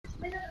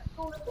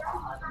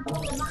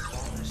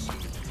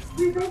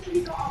Do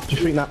you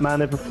think that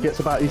man ever forgets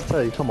about his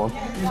tea? Come on.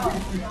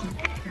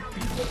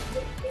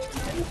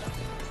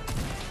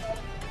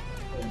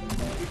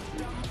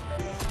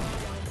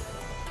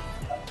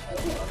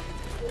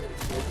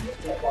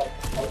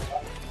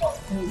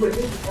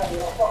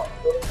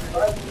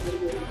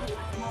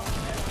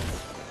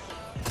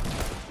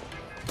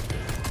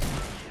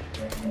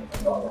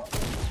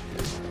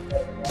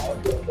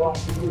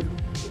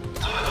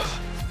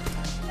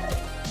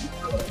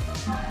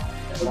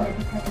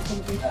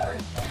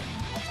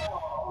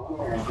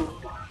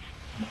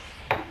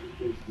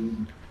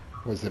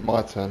 Was it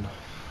my turn?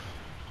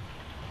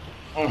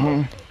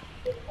 Mm-hmm.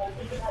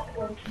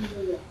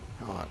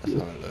 Alright, let's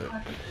have a look.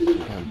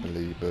 Can't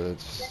believe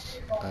birds.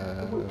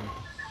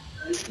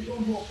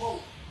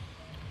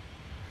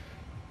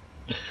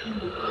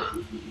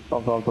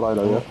 Sometimes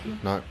later, yeah?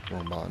 No,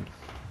 wrong button.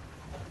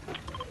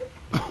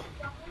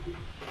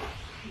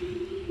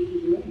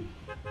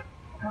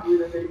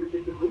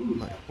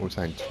 Mate, we're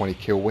saying 20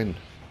 kill win.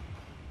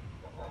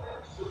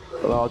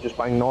 Well, I just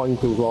banged 9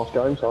 kills last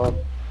game, so...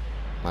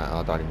 Mate,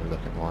 I don't even look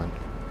at mine.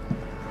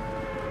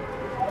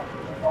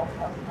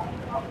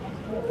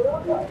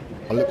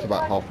 I looked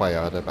about halfway,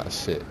 I had about a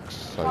 6,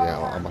 so yeah,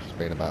 I must have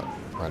been about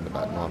around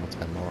about 9 or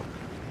 10 mark.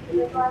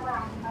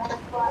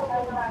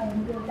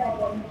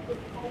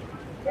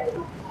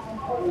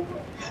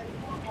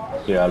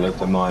 Yeah, I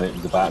looked at mine, it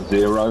was about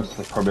 0,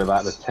 so probably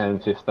about the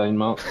 10-15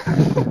 mark.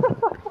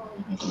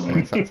 Yeah,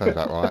 that sounds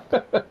about right.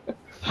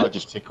 I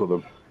just tickle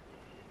them.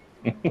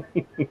 I'm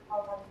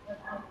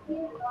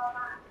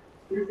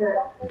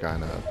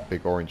going to a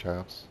big orange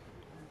house.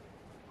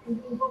 I'm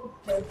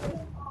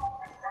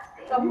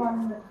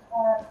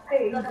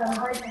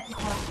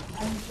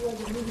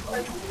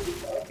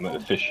at the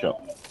fish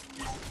shop.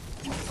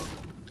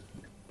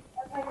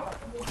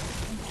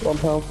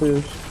 £1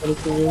 fish.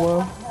 Anything you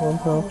want?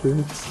 £1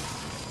 fish.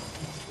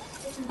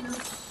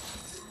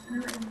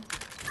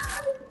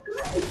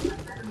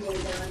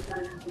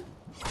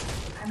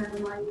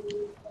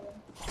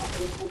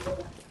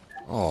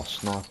 Oh,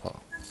 sniper.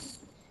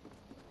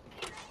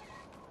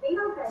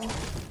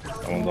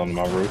 Someone's on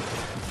my roof.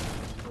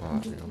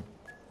 Right, yeah.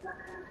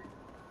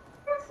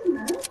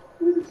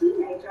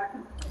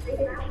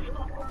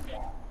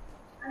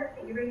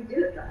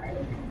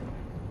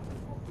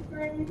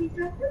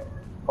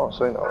 Can't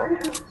see no one.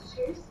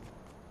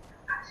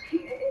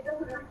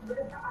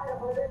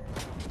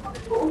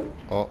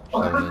 Oh, so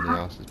many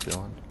houses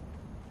behind.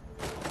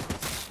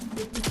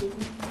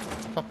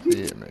 Fuck, he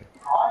hit me.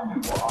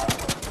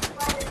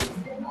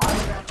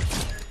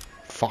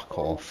 Fuck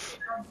off.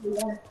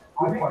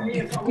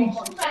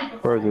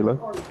 Where is he,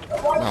 Luke? No,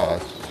 I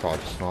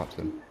just sniped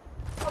him.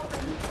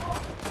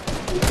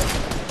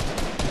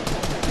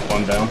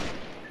 One down.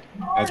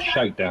 That's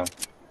shakedown.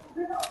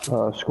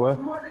 Square.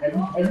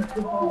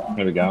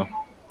 There we go.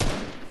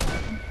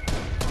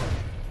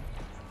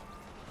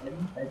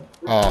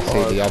 Oh,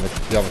 see, the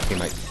other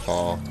teammate's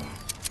far.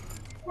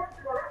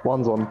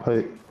 One's on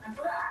Pete.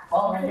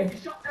 Oh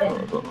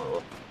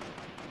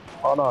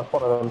no, it's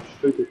one of them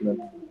stupid men.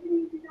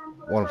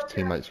 One of the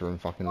teammates are in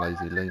fucking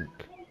Lazy Link.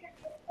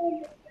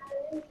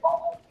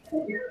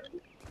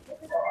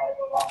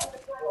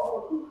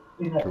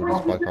 Killed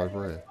this bloke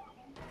over here.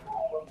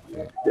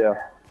 Yeah.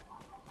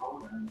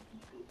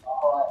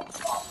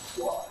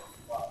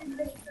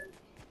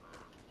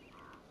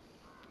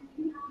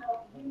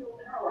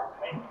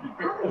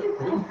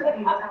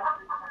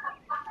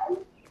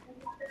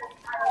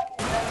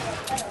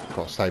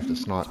 Got to save the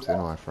snipes in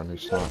I for a new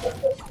snipe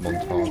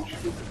montage.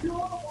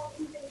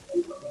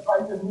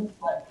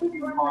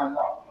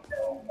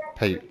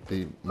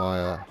 Pete,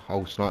 my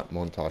whole snipe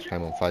montage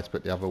came on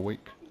Facebook the other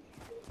week.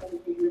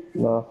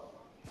 No.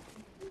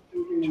 Do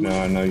you know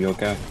I know your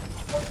guy?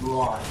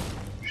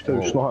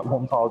 Still snipe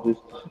montages.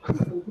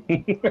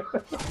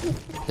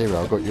 Here,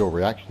 I've got your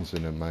reactions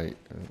in them, mate.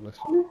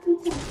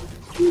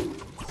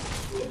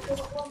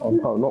 Oh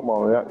no, not my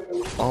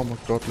reaction. Oh my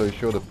god, Luce,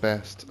 you're the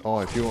best. Oh,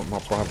 if you want my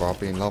brother, I'll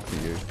be in love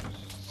with you.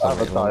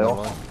 Have a day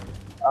off.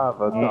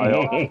 Have a day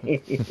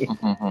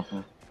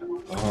off.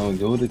 Oh,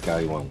 you're the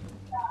gay one.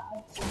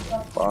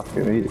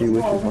 Fucking, he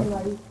wishes,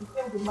 man.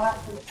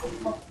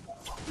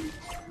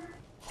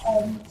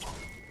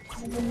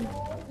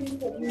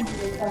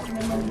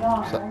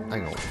 So,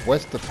 hang on,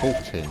 where's the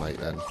fourth teammate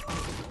then?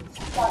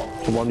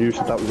 The one you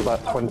said that was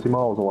about 20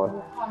 miles away.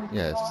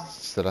 Yeah,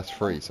 so that's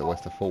 3, so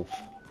where's the fourth?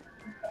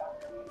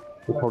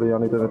 We're probably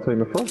only doing a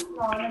team of 3.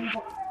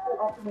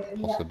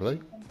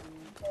 Possibly.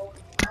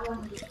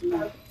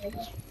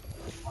 It's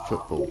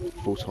football,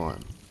 full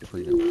time,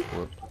 3-0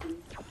 foot.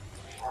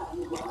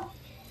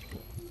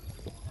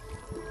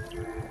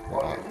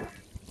 Right.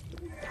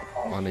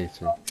 I need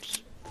to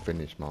just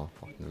finish my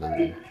fucking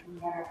looting.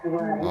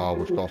 Oh,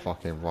 we've got to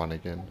fucking run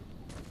again.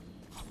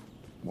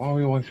 Why are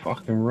we always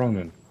fucking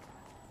running?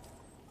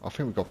 I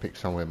think we've got to pick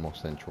somewhere more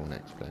central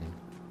next game.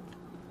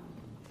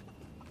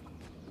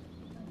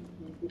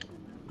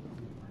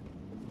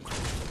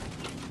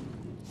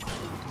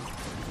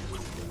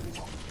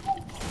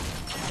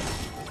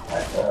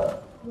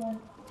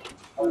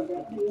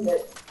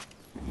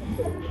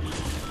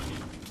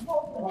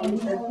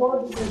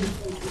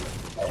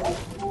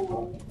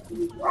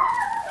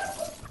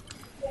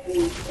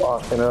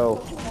 Fucking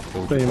hell. All So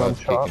your the mum's birds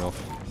kicking shut. off.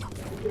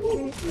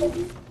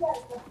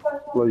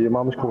 Well, your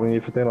mum's calling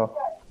you for dinner.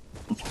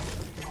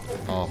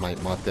 Oh,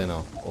 mate, my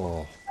dinner.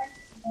 Oh.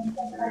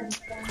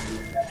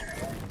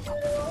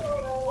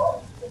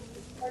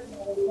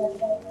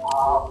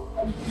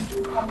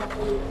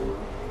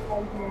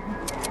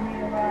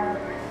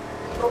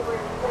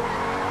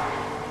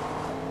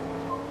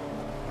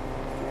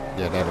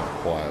 Yeah, they're not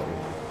quiet.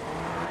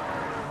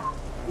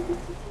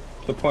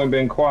 What's the point of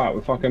being quiet?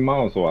 We're fucking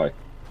miles away.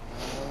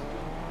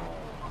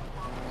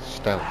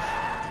 Stealth.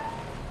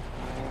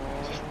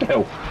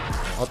 Stealth.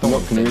 I don't I'm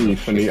want not to going to see leave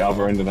from the shit.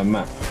 other end of the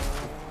map.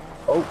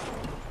 Oh.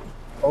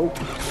 Oh.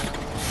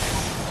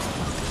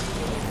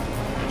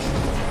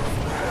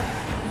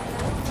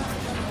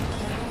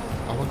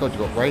 Oh my god, you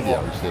got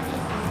radios, didn't you?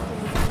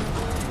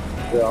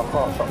 Yeah, I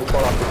can't shut this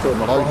one up to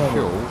my Low phone.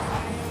 fuel.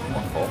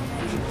 Fuck off.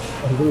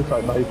 I'm also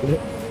making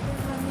it.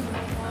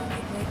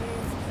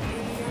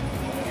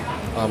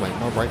 Oh mate,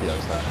 my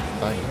radio's there.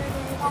 Bang.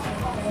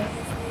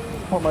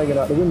 Can't make it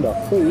out the window.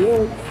 Oh,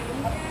 yeah.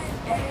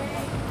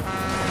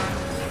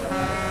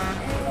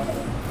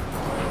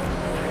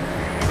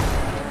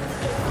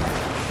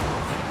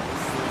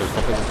 So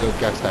stop at the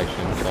gas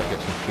station, try to get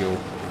some fuel.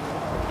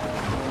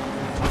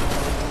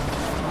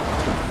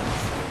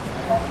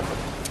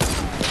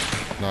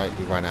 No,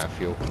 we ran out of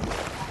fuel.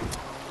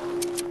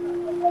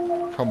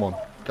 Come on,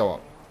 go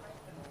up.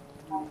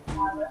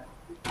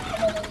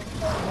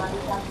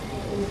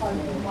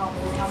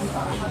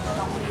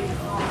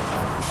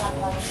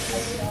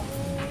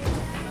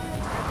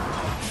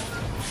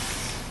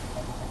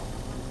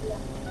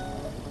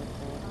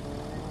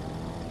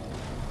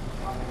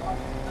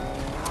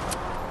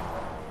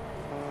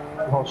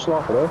 Oh,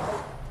 sniper there.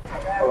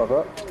 I love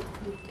that.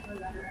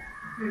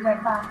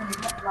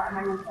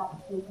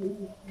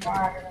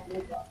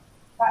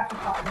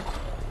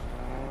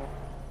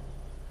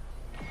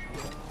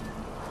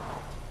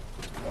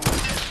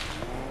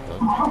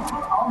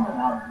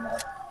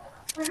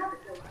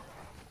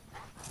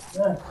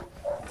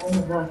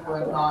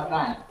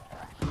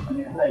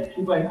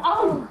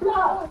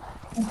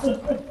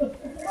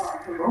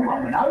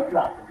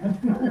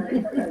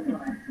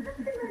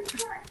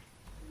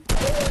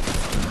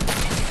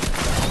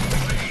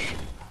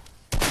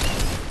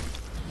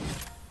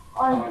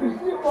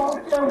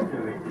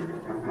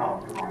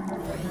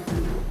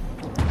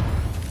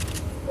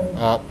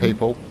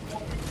 People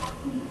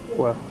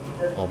Well,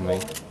 on me.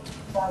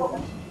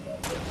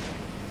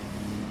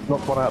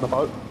 knocked one out of the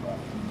boat.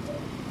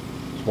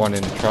 There's one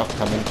in the truck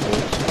coming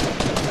towards.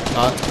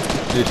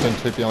 Houston,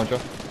 two behind you.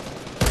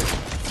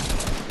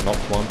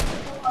 Knocked one.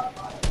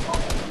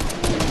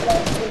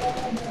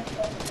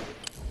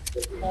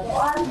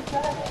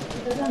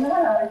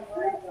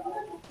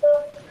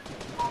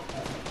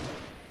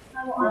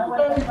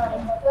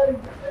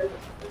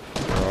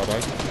 Where are they?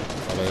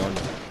 Are they on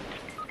you?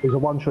 There's a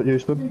one-shot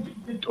Houston.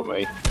 To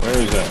me. Where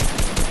is it?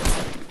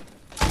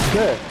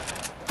 There.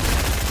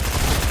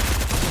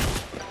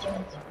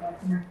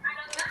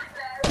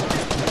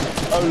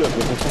 Oh look,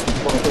 there's a fucking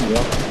front of me.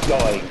 I'm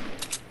dying.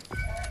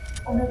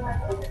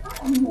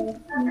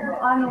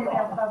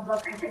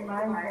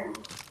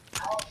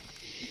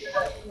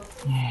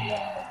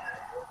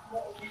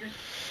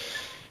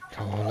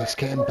 Come on, let's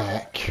get him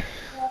back.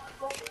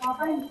 I'll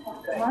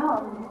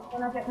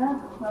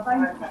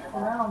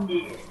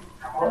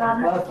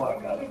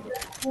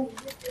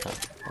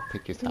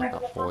pick his tag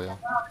up for you.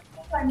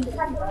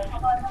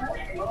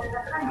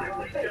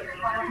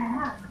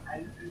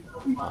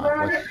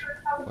 Where's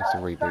the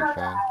reboot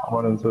fan? I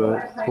went into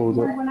it, towards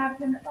it.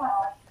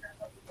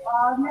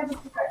 I'll never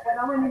forget when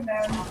I went in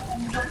there and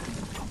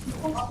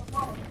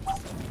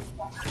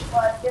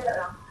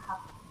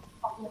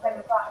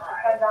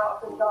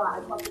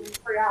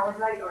Three hours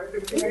later,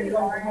 it's been really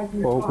long.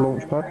 Well,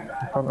 launch pad in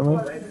front of me.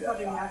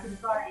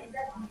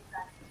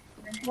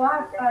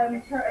 Well,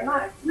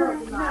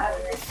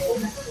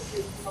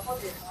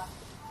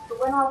 but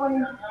when I went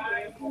into it,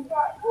 he was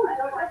like, oh, I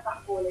don't like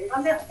that for you.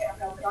 I never get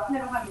myself, I've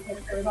never had anything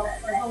for as long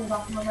as I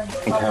can remember.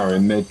 I'm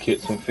carrying med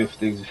kits and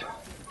 50s.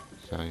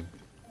 Same.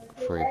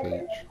 3 of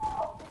each.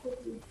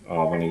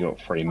 Oh, I've only got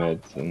 3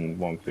 meds and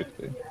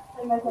 150.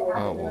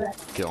 Oh well,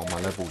 get on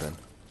my level then.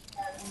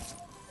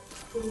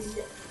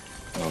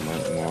 Oh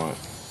man, I'm alright.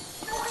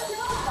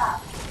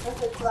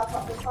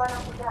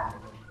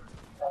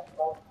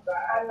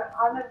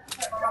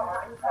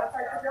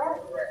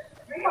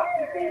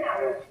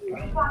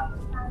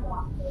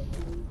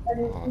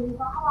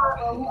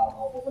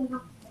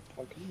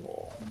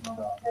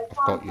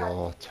 I've got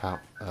your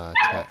tech,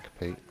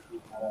 Pete.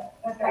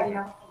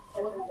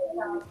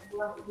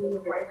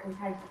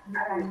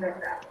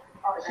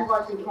 She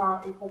was in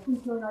France, so she's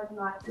doing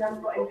overnight. She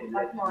hasn't got anything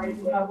like tomorrow, you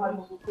can go home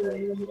and do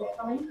it when you get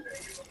something.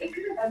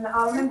 And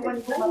I remember when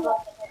you put my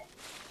brother.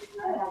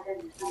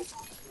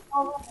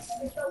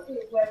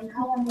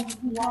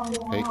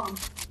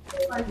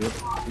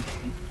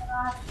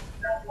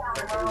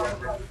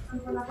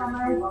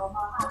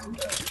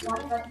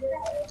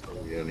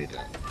 Really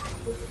don't.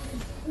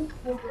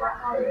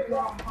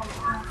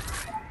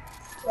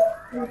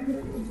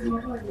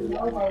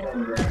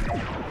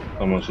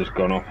 Someone's just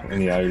gone off in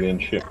the alien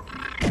ship.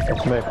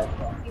 That's me.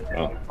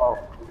 Oh,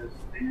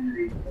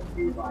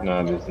 Oh,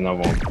 no, there's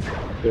another one.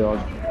 yeah.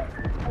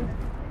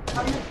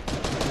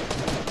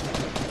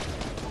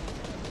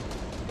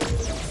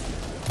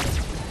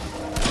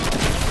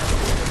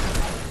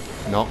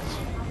 Knocked.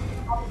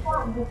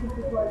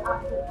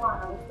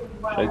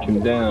 Shake him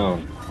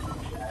down.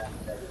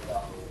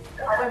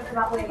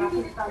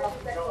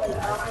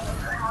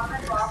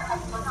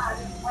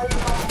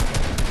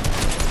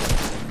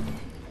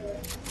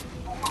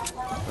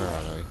 Where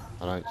are they?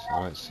 I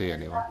don't see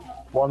anyone.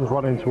 One's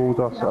running towards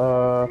us,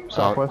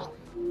 southwest.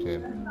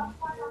 Jim.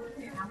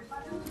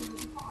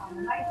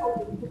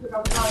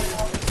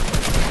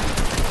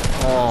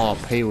 Oh,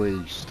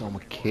 Pee-wee, stole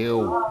my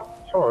kill.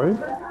 Sorry.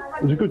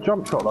 It was a good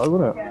jump shot though,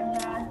 wasn't it?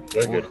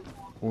 Very good.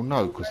 Well,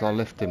 no, because I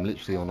left him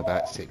literally on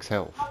about 6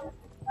 health.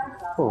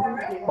 Oh,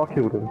 I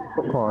killed him.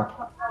 Stop crying.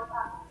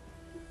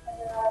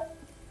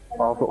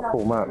 Oh, I've got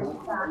 4 mats.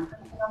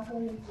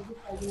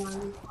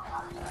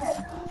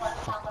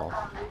 Fuck off.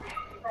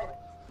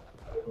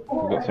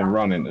 We've got some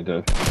running to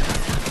do.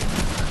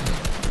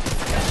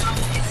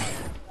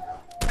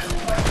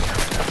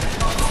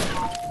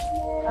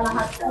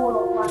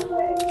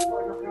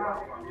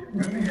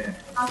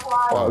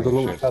 Oh, there's a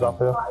launch pad up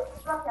here.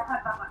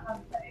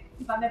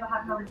 I never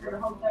had none for the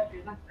whole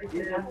surgery. I'm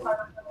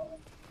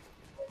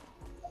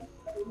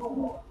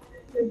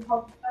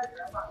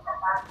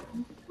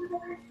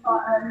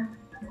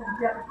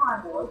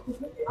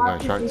going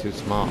straight to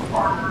smart.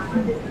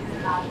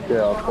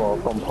 Yeah, I've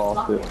gone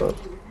past it, but...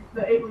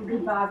 But it was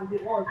as bad as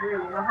it was,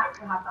 really, and I had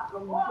to have that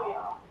long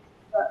clear.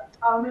 But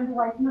I remember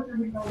waking up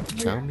and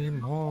Tell me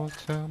more,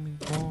 tell me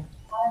more.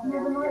 I've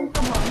never known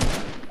someone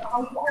that I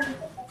was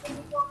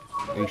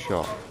Who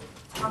shot?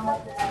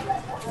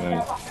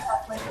 Right.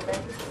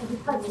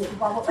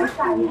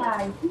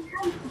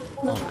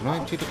 Oh, can I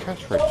empty the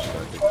cash register,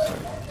 did you say?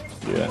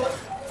 Yeah.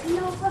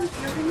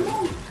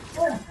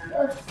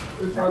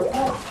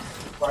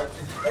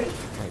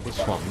 Wait, this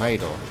one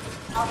made off.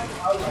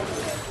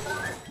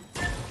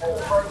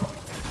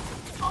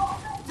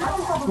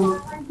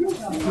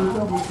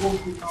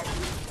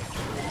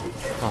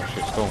 Oh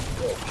shit, storm.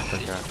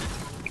 Check out.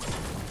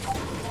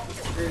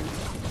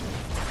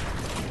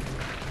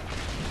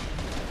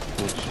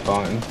 It's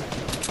fine.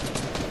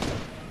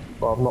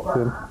 But I've knocked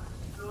him.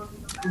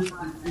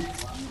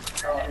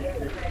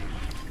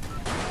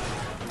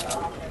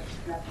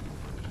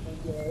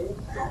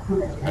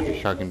 I just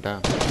shug him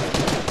down.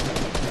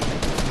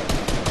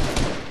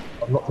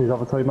 I've knocked his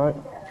other teammate.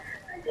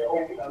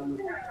 I'm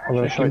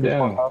going to Shake shoot him this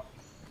down. one up.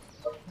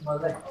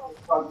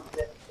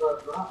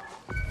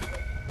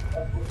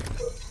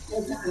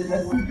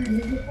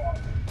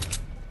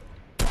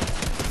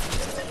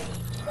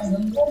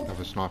 Have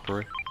a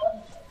sniper.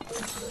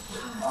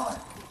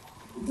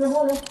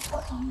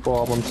 Well,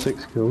 I'm on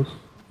 6 kills.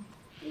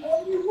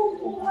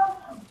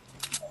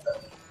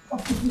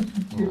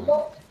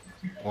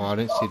 Well, I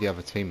didn't see the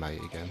other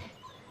teammate again.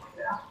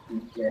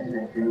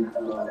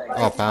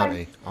 Oh,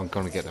 bounty. I'm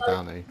gonna get the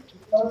bounty.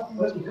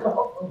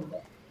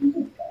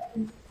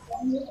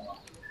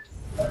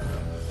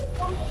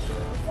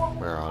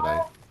 Where are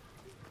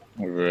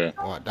they? Over here.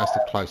 Alright, that's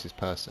the closest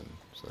person,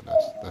 so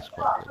that's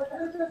quite good.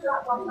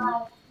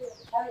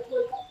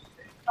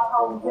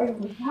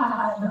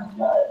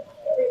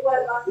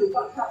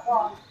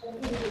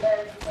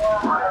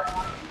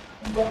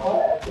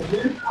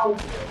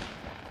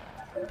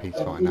 Peace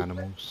fighting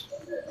animals.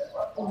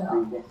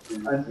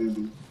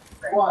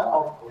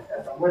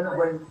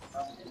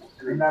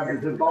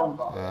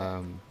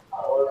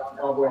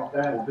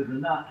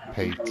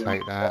 Pete,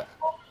 take that.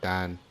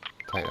 Dan,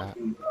 take that.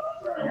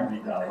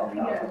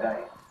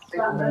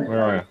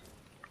 Where are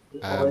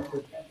you?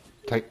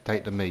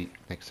 Take the meat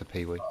next to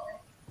Pee-wee.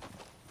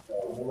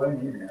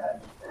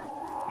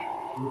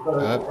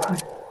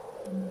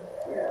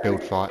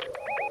 Build fight.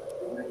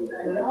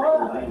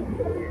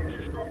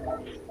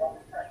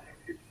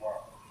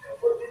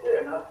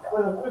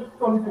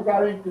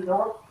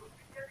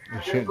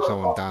 I'm shooting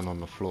someone down on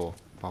the floor,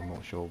 but I'm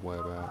not sure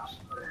whereabouts.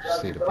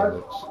 Just see the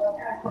bullets.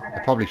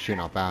 They're probably shooting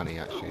our bounty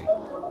actually.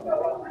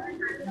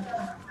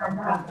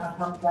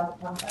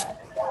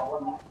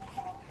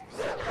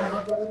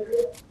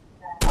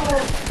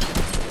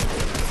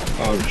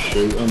 Oh,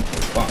 shoot him.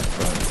 Fuck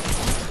that.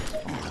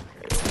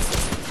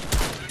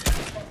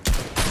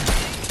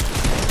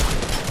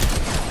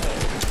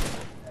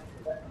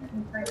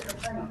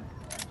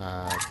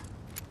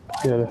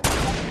 Yeah.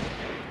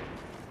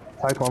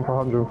 Take one for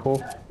 104.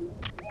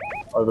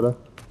 Over there.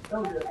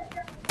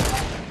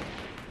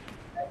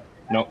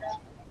 Knocked.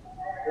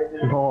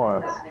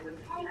 Nice.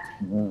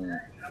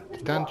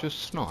 Did Dan just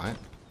snipe?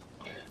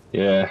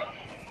 Yeah.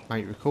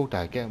 Mate, record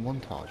that. Get a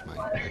montage, mate.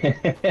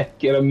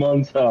 Get a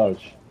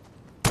montage.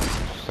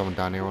 Someone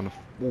down here on the...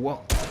 What?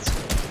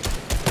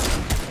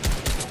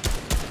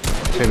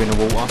 2 in the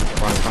water,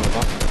 right in front of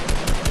us.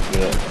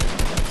 Yeah.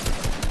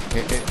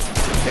 Hit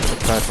the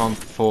first one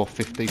for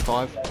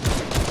 55.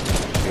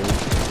 Shield.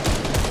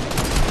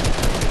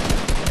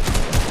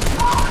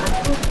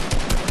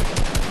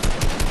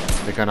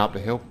 They're going up the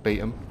hill, beat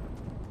them.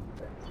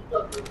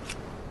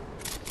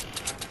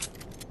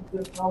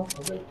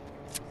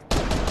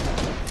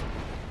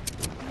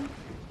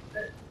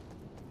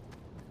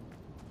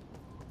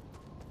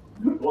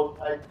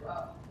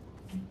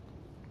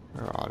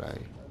 Where are they?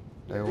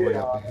 They're all the way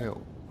up the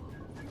hill.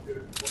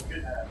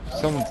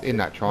 Someone's in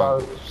that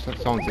triangle.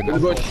 Someone's in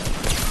that. Bush.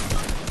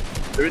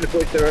 They're in the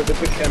bush. They're at the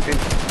bush camping.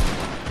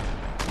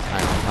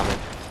 Hang on, coming.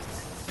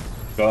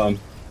 Got him.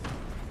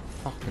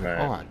 Fucking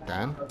Man. alright,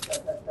 Dan.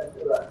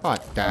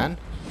 Alright, Dan.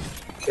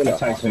 That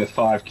takes me to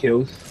 5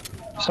 kills.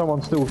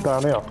 Someone's still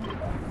down here.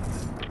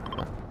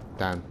 Right,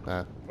 Dan,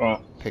 Right.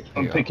 pick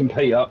I'm Pete up. picking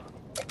Pete up.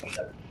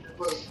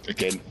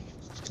 Again.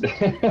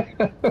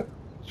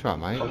 It's right,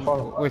 mate.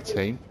 We're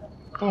team.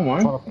 Oh,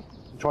 my.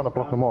 Trying to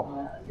block them off.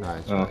 No,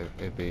 it's Oh. right.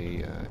 It'd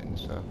be in the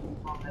circle.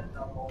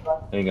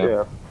 There you go.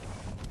 Yeah.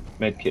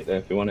 Med kit there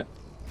if you want it.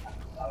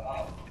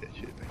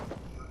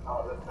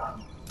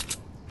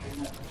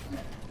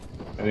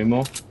 Any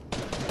more?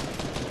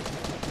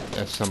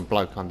 There's some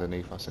bloke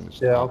underneath us in the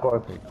Yeah, I've got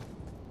him. Pete.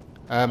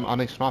 I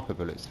need sniper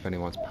bullets if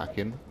anyone's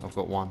packing. I've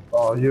got 1.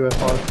 Oh,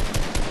 UFO.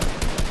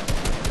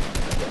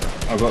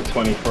 I've got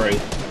 23.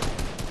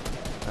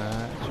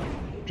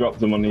 Drop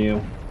them on the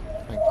hill.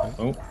 Thank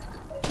you. Oh.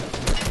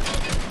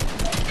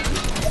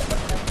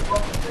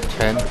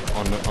 10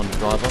 on the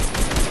driver.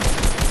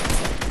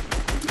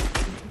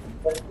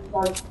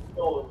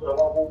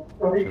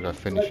 Should I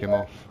finish him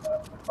off?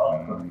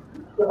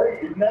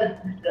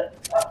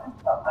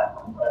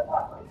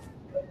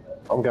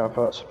 I'm going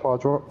for that supply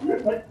drop.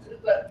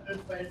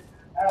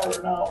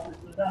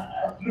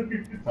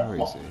 Where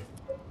is he?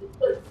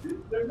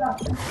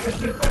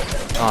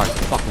 Oh, it's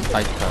fucking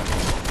fake person.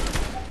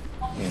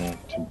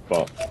 Some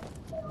bot.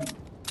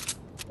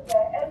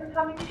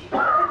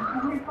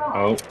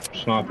 Oh,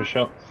 sniper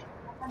shot.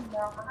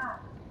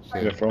 See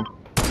Where's him. it from?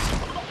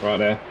 Right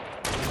there.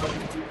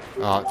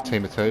 Alright,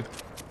 team of 2.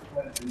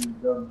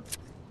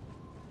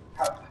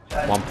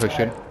 1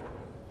 pushing.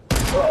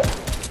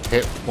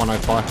 Hit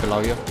 105 below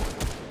you.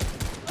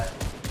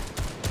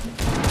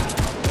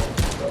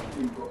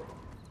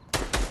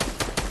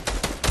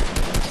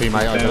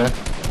 Teammate over there.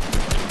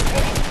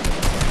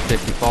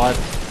 55.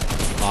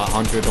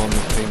 100 on the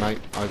teammate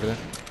over there.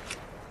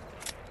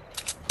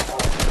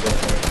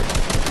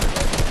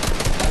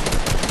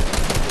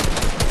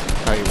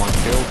 One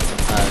kill.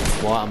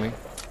 White on me.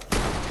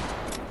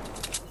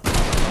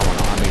 Oh,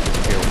 no, I need to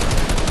kill.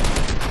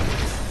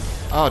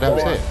 Oh, that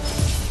was it.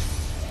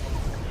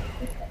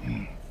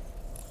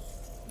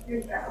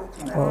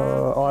 I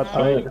had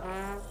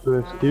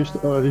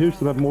 8.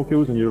 Houston had more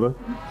kills than you, though.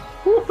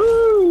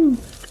 Woohoo!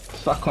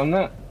 Suck on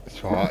that.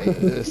 It's alright,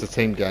 it's a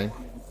team game.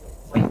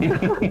 I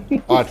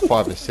had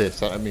 5 assists,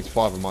 so that means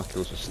 5 of my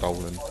kills were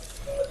stolen.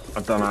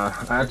 I don't know.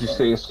 How did you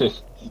see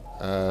assist?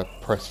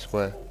 Press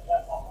square.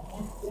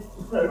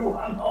 I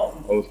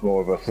was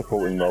more of a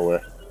supporting role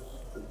there.